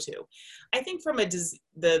to go to. I think from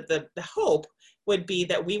the hope would be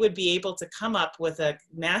that we would be able to come up with a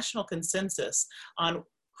national consensus on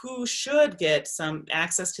who should get some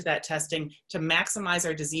access to that testing to maximize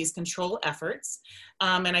our disease control efforts.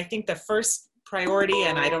 And I think the first priority,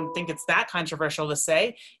 and I don't think it's that controversial to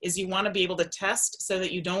say, is you want to be able to test so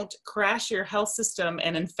that you don't crash your health system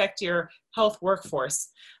and infect your health workforce.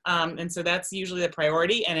 And so that's usually the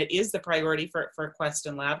priority, and it is the priority for Quest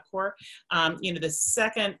and LabCorp. The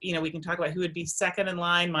second, we can talk about who would be second in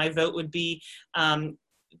line. My vote would be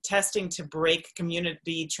testing to break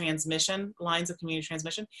community transmission, lines of community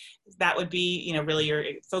transmission. That would be, really your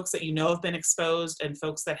folks that have been exposed and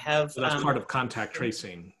folks that have. So that's part of contact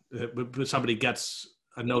tracing. Somebody gets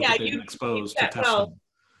a note that they've been exposed to test them.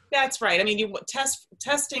 That's right. I mean,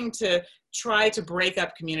 testing to try to break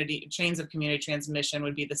up chains of community transmission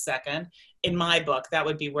would be the second. In my book, that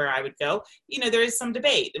would be where I would go. There is some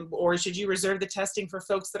debate, or should you reserve the testing for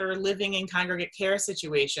folks that are living in congregate care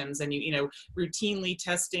situations and routinely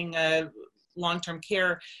testing long-term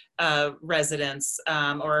care residents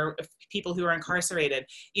or people who are incarcerated.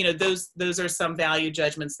 Those are some value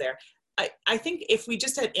judgments there. I think if we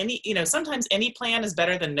just had any, sometimes any plan is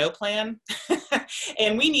better than no plan.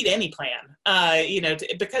 And we need any plan,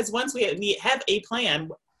 because once we have a plan,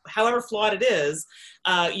 however flawed it is,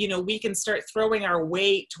 we can start throwing our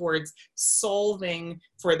weight towards solving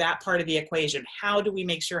for that part of the equation. How do we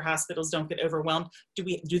make sure hospitals don't get overwhelmed?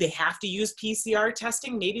 Do they have to use PCR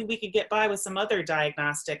testing? Maybe we could get by with some other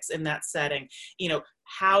diagnostics in that setting.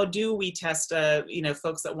 How do we test,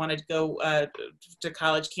 folks that want to go to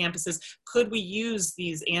college campuses? Could we use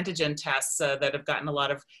these antigen tests that have gotten a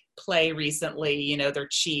lot of play recently? They're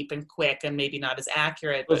cheap and quick and maybe not as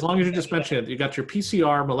accurate. As long as you just mentioned it, you got your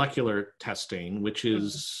PCR molecular testing, which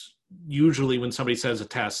is usually when somebody says a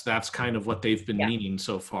test, that's kind of what they've been meaning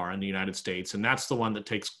so far in the United States. And that's the one that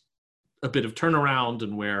takes a bit of turnaround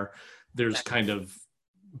and where there's kind of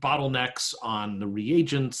bottlenecks on the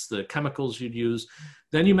reagents, the chemicals you'd use.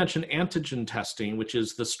 Then you mentioned antigen testing, which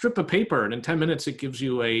is the strip of paper, and in 10 minutes it gives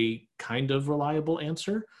you a kind of reliable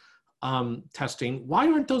answer. Testing. Why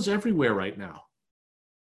aren't those everywhere right now?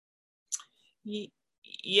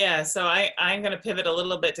 Yeah, so I'm going to pivot a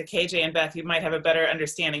little bit to KJ and Beth. You might have a better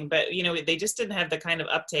understanding, but they just didn't have the kind of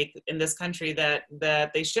uptake in this country that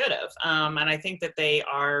they should have. And I think that they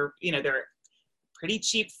are, they're a pretty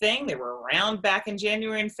cheap thing. They were around back in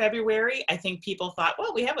January and February. I think people thought,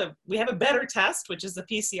 well, we have a better test, which is the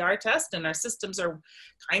PCR test, and our systems are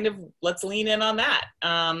kind of, let's lean in on that.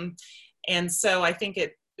 And so I think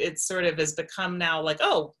it sort of has become now like,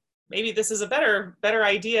 oh, maybe this is a better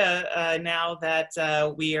idea now that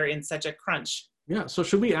we are in such a crunch. Yeah, so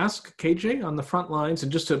should we ask KJ on the front lines?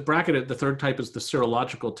 And just to bracket it, the third type is the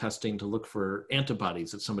serological testing to look for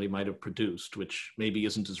antibodies that somebody might have produced, which maybe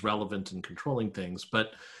isn't as relevant in controlling things.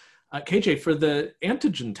 But KJ, for the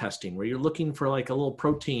antigen testing, where you're looking for like a little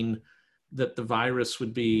protein that the virus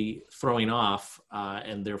would be throwing off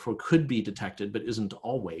and therefore could be detected, but isn't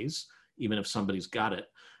always, even if somebody's got it.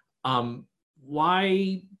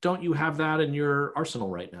 Why don't you have that in your arsenal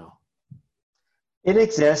right now? It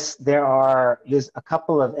exists. There's a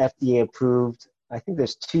couple of FDA approved, I think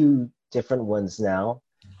there's 2 different ones now.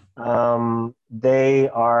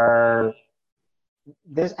 There's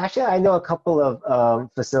actually, I know a couple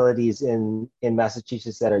of facilities in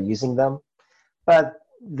Massachusetts that are using them, but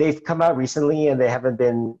they've come out recently and they haven't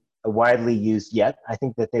been widely used yet. I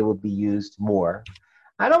think that they will be used more.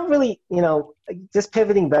 I don't really, just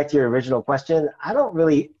pivoting back to your original question, I don't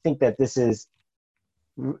really think that this is,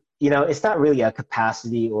 it's not really a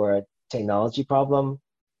capacity or a technology problem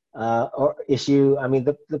or issue. I mean,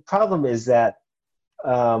 the problem is that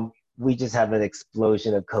we just have an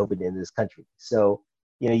explosion of COVID in this country. So,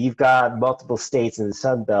 you've got multiple states in the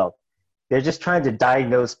Sun Belt. They're just trying to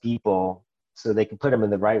diagnose people so they can put them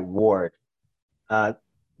in the right ward.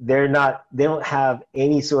 They don't have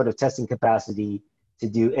any sort of testing capacity to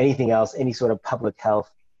do anything else, any sort of public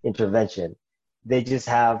health intervention. They just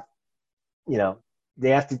have, they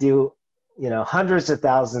have to do, hundreds of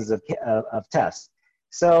thousands of tests.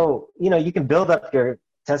 So, you can build up your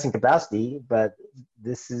testing capacity, but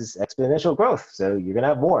this is exponential growth. So you're gonna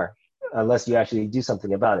have more unless you actually do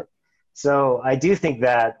something about it. So I do think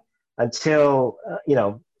that until,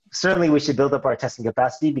 certainly we should build up our testing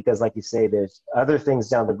capacity because like you say, there's other things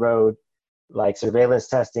down the road like surveillance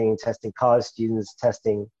testing, testing college students,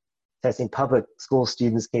 testing public school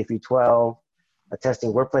students, K through 12,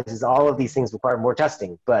 testing workplaces. All of these things require more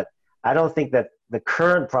testing. But I don't think that the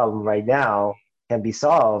current problem right now can be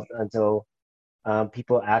solved until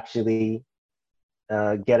people actually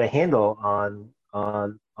get a handle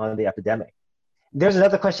on the epidemic. There's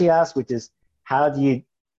another question you asked, which is how do you,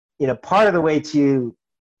 part of the way to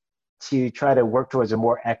try to work towards a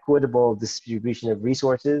more equitable distribution of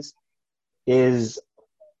resources is,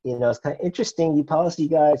 it's kind of interesting, you policy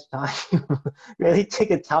guys really take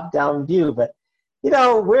a top-down view, but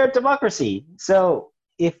we're a democracy. So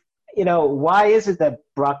if, why is it that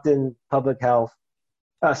Brockton Public Health,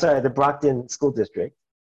 the Brockton School District,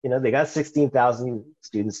 they got 16,000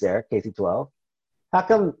 students there, K through 12. How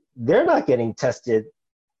come they're not getting tested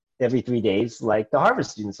every 3 days like the Harvard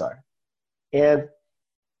students are? And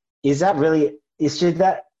should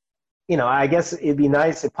that, I guess it'd be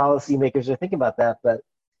nice if policymakers are thinking about that, but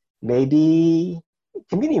maybe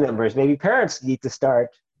community members, maybe parents need to start,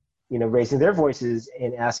 raising their voices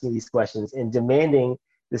and asking these questions and demanding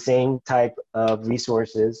the same type of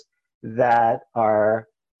resources that our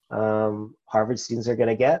Harvard students are going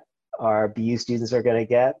to get, our BU students are going to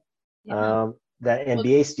get, that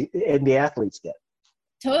NBA athletes get.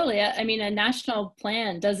 Totally. I mean, a national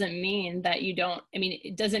plan doesn't mean that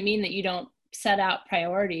it doesn't mean that you don't set out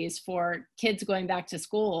priorities for kids going back to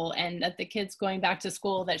school, and that the kids going back to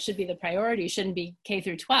school that should be the priority shouldn't be K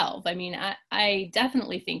through 12. I mean, I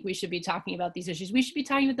definitely think we should be talking about these issues. We should be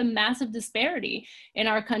talking about the massive disparity in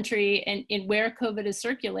our country and in where COVID is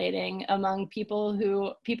circulating among people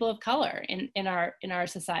of color in our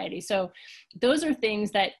society. So those are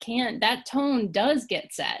things that tone does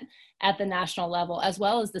get set at the national level as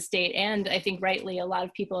well as the state. And I think rightly, a lot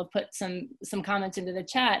of people have put some comments into the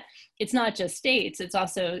chat. It's not just states, it's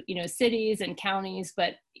also, cities and counties,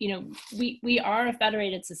 but, we are a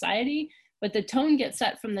federated society, but the tone gets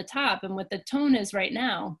set from the top. And what the tone is right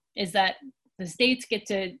now is that the states get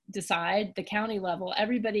to decide, the county level,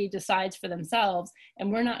 everybody decides for themselves,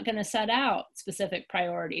 and we're not going to set out specific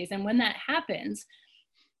priorities. And when that happens,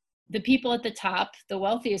 the people at the top, the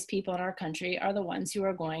wealthiest people in our country, are the ones who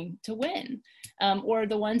are going to win, or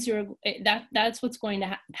the ones who are, that's what's going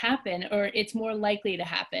to happen, or it's more likely to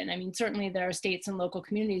happen. I mean, certainly there are states and local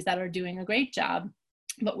communities that are doing a great job,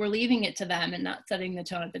 but we're leaving it to them and not setting the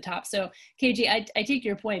tone at the top. So KG, I take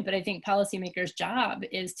your point, but I think policymakers' job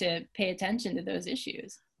is to pay attention to those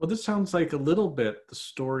issues. Well, this sounds like a little bit the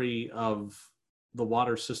story of the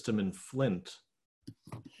water system in Flint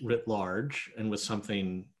writ large and with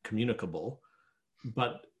something communicable.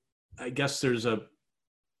 But I guess there's a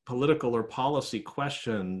political or policy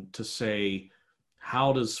question to say,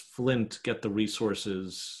 how does Flint get the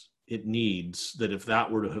resources it needs that if that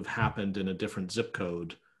were to have happened in a different zip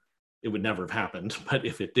code, it would never have happened. But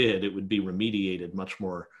if it did, it would be remediated much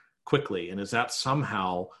more quickly. And is that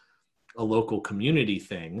somehow a local community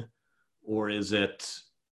thing, or is it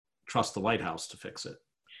trust the White House to fix it?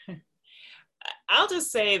 I'll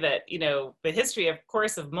just say that, the history, of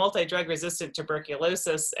course, of multi-drug resistant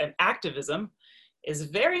tuberculosis and activism is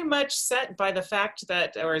very much set by the fact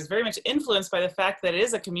that, or is very much influenced by the fact that it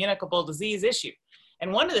is a communicable disease issue.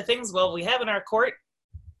 And one of the things, we have in our court,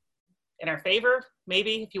 in our favor,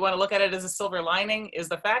 maybe, if you want to look at it as a silver lining, is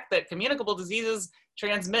the fact that communicable diseases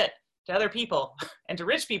transmit to other people and to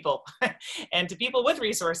rich people and to people with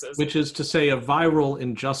resources. Which is to say, a viral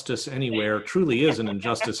injustice anywhere truly is an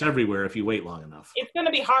injustice everywhere if you wait long enough. It's going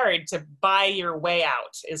to be hard to buy your way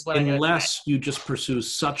out, is what I'm going to say. Unless you just pursue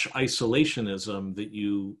such isolationism that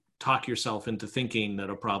you talk yourself into thinking that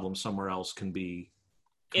a problem somewhere else can be.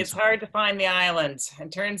 It's hard to find the island. And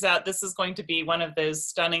turns out this is going to be one of those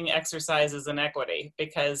stunning exercises in equity,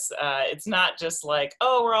 because it's not just like,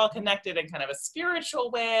 oh, we're all connected in kind of a spiritual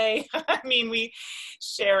way. I mean, we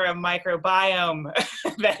share a microbiome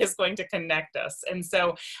that is going to connect us. And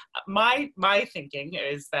so my thinking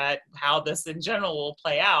is that how this in general will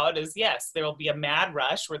play out is, yes, there will be a mad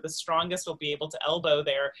rush where the strongest will be able to elbow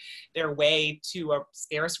their way to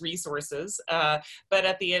scarce resources. But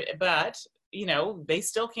they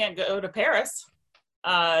still can't go to Paris,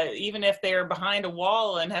 even if they're behind a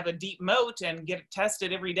wall and have a deep moat and get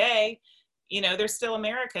tested every day. They're still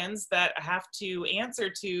Americans that have to answer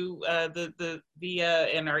to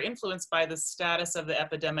and are influenced by the status of the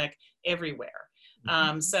epidemic everywhere.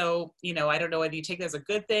 So, I don't know whether you take that as a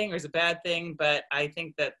good thing or as a bad thing, but I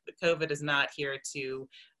think that the COVID is not here to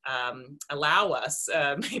allow us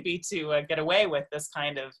maybe to get away with this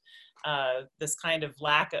kind of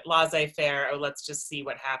laissez-faire, let's just see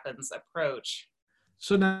what happens approach.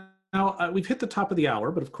 So now we've hit the top of the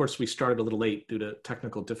hour, but of course we started a little late due to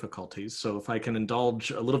technical difficulties. So if I can indulge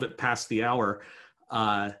a little bit past the hour,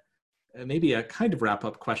 maybe a kind of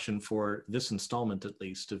wrap-up question for this installment, at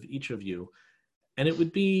least, of each of you. And it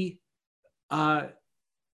would be a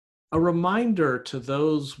reminder to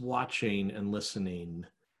those watching and listening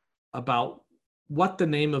about what the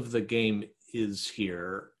name of the game is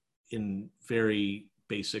here in very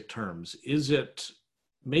basic terms. Is it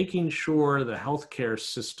making sure the healthcare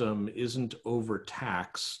system isn't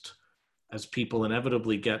overtaxed as people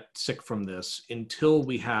inevitably get sick from this until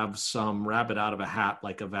we have some rabbit out of a hat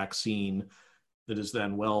like a vaccine that is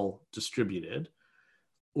then well distributed?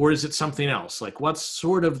 or is it something else? Like, what's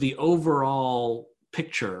sort of the overall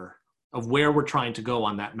picture of where we're trying to go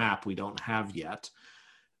on that map we don't have yet?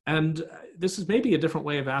 And this is maybe a different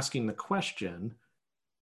way of asking the question.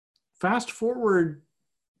 Fast forward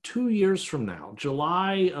 2 years from now,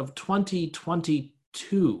 July of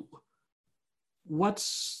 2022,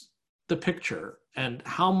 what's the picture, and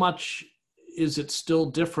how much is it still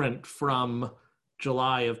different from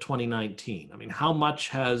July of 2019? I mean, how much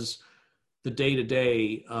has the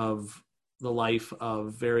day-to-day of the life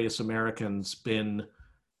of various Americans been,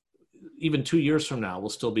 even 2 years from now, will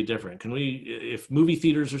still be different? Can we, if movie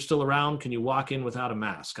theaters are still around, can you walk in without a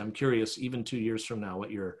mask? I'm curious, even 2 years from now, what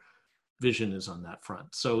your vision is on that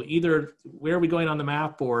front. So either where are we going on the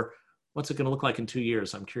map, or what's it going to look like in 2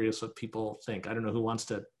 years? I'm curious what people think. I don't know who wants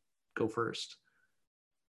to go first.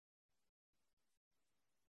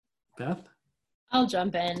 Beth? I'll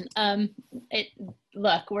jump in.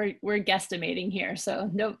 Look, we're guesstimating here,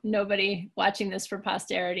 so nobody watching this for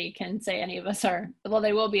posterity can say any of us are. Well,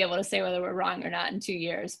 they will be able to say whether we're wrong or not in 2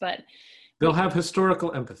 years, but they'll have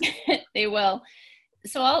historical empathy. They will.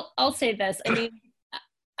 So I'll say this. I mean,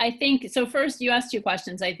 I think, so first you asked two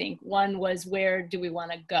questions, I think. One was, where do we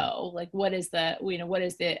want to go? Like, what is the, what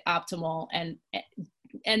is the optimal and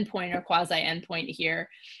endpoint or quasi endpoint here,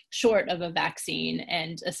 short of a vaccine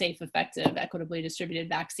and a safe, effective, equitably distributed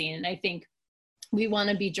vaccine? And I think we want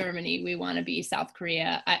to be Germany, we want to be South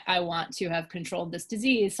Korea. I want to have controlled this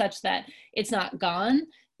disease such that it's not gone.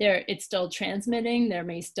 It's still transmitting. There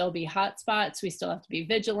may still be hotspots. We still have to be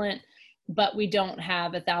vigilant, but we don't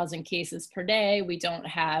have 1,000 cases per day. We don't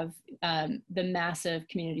have the massive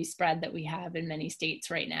community spread that we have in many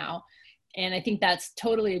states right now. And I think that's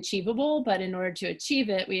totally achievable, but in order to achieve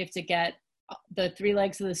it, we have to get the 3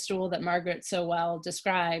 legs of the stool that Margaret so well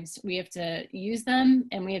describes. We have to use them,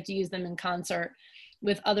 and we have to use them in concert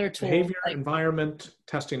with other tools. Behavior, like environment,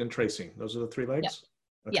 testing, and tracing. Those are the 3 legs? Yep.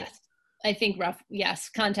 Okay. Yes. I think yes.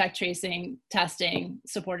 Contact tracing, testing,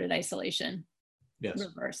 supported isolation. Yes.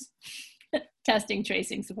 Reverse. Testing,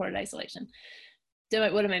 tracing, supported isolation.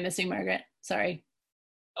 What am I missing, Margaret? Sorry.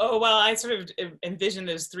 Oh, well, I sort of envision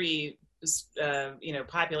those 3,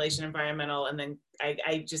 population, environmental, and then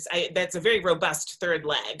that's a very robust 3rd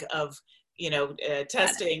leg of,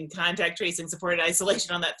 testing, contact tracing, supported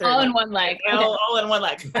isolation on that 3rd all leg. In one leg. All in one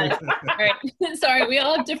leg. All right. Sorry, we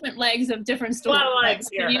all have different legs of different stools. A lot of legs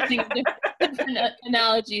here. Using different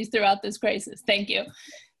analogies throughout this crisis. Thank you.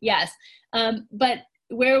 Yes. But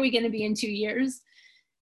where are we going to be in 2 years?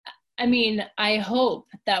 I mean, I hope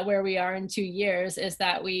that where we are in 2 years is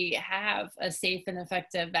that we have a safe and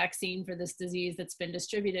effective vaccine for this disease that's been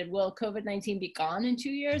distributed. Will COVID-19 be gone in 2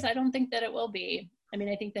 years? I don't think that it will be. I mean,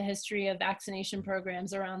 I think the history of vaccination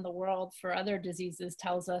programs around the world for other diseases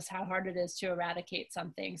tells us how hard it is to eradicate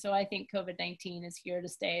something. So I think COVID-19 is here to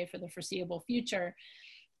stay for the foreseeable future.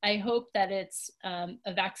 I hope that it's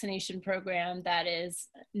a vaccination program that is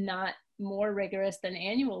not more rigorous than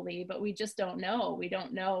annually, but we just don't know. We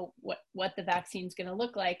don't know what the vaccine's going to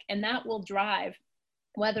look like. And that will drive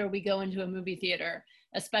whether we go into a movie theater,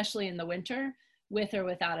 especially in the winter, with or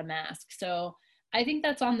without a mask. So I think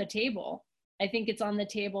that's on the table. I think it's on the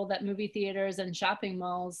table that movie theaters and shopping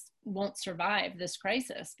malls won't survive this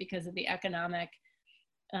crisis because of the economic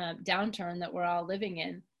downturn that we're all living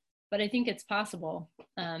in. But I think it's possible.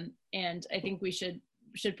 And I think we should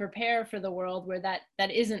prepare for the world where that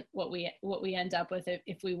isn't what we end up with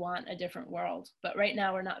if we want a different world. But right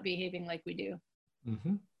now we're not behaving like we do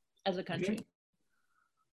as a country.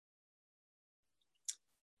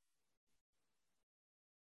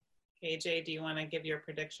 Okay. AJ, do you want to give your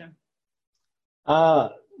prediction?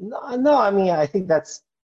 No, I mean, I think that's,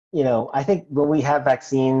 I think when we have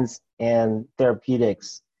vaccines and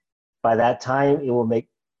therapeutics, by that time, it will make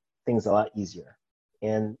things a lot easier.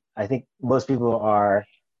 And I think most people are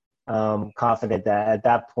confident that at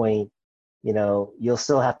that point, you'll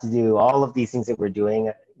still have to do all of these things that we're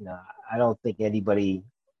doing. I don't think anybody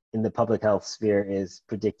in the public health sphere is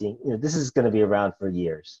predicting, this is going to be around for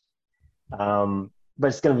years. But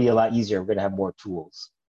it's going to be a lot easier. We're going to have more tools.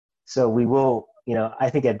 So we will, I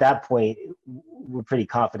think at that point, we're pretty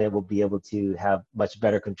confident we'll be able to have much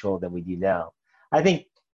better control than we do now. I think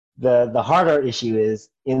the harder issue is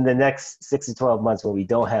in the next 6 to 12 months when we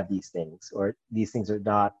don't have these things, or these things are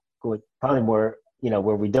not going, probably more,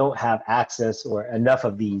 where we don't have access or enough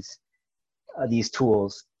of these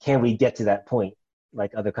tools. Can we get to that point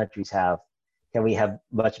like other countries have? Can we have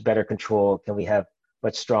much better control? Can we have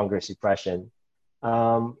much stronger suppression?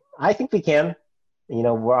 I think we can.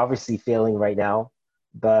 We're obviously failing right now,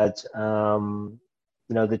 but the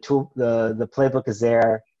playbook is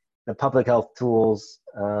there. The public health tools,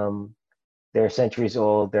 they're centuries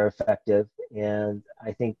old, they're effective. And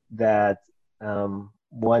I think that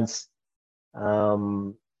once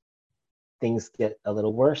things get a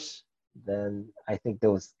little worse, then I think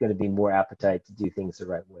there's going to be more appetite to do things the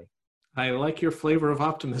right way. I like your flavor of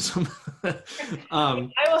optimism. I'll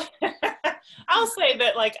say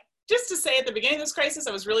that, like, just to say at the beginning of this crisis,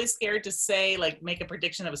 I was really scared to say, like, make a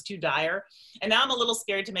prediction that was too dire. And now I'm a little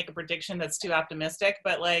scared to make a prediction that's too optimistic,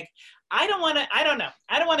 but like, I don't want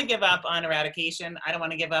to give up on eradication. I don't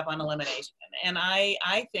want to give up on elimination. And I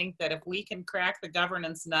think that if we can crack the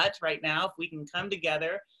governance nut right now, if we can come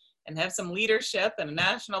together and have some leadership and a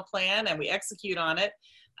national plan and we execute on it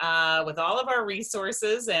with all of our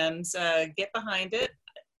resources and get behind it,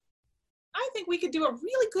 I think we could do a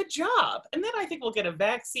really good job. And then I think we'll get a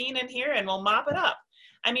vaccine in here and we'll mop it up.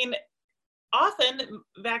 I mean, often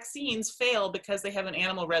vaccines fail because they have an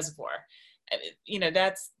animal reservoir. You know,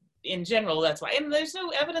 that's, in general, that's why. And there's no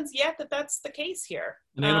evidence yet that that's the case here.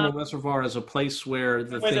 An animal reservoir is a place where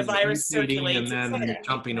the virus circulates and then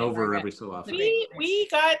jumping over every so often. We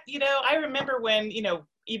got, you know, I remember when, you know,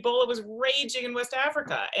 Ebola was raging in West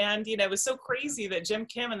Africa. And, you know, it was so crazy that Jim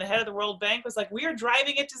Kim and the head of the World Bank was like, we are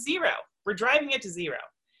driving it to zero. We're driving it to zero.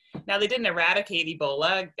 Now, they didn't eradicate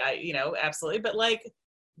Ebola, you know, absolutely. But like,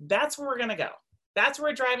 that's where we're going to go. That's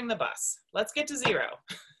where we're driving the bus. Let's get to zero.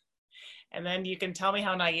 And then you can tell me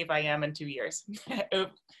how naive I am in 2 years.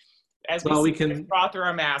 As we can draw through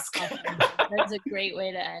our mask. That's a great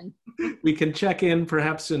way to end. We can check in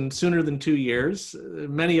perhaps in sooner than 2 years.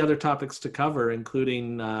 Many other topics to cover,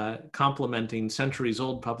 including complementing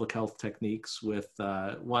centuries-old public health techniques with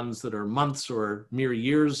ones that are months or mere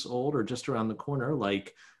years old or just around the corner,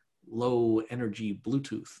 like low-energy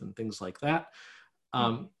Bluetooth and things like that.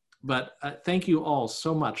 But thank you all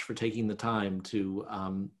so much for taking the time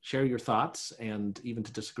to share your thoughts and even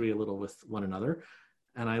to disagree a little with one another.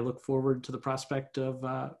 And I look forward to the prospect of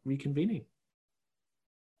reconvening.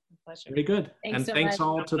 Pleasure. Very good. Thanks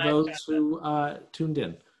all to those who tuned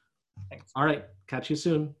in. Thanks. All right. Catch you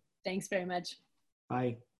soon. Thanks very much.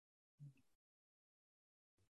 Bye.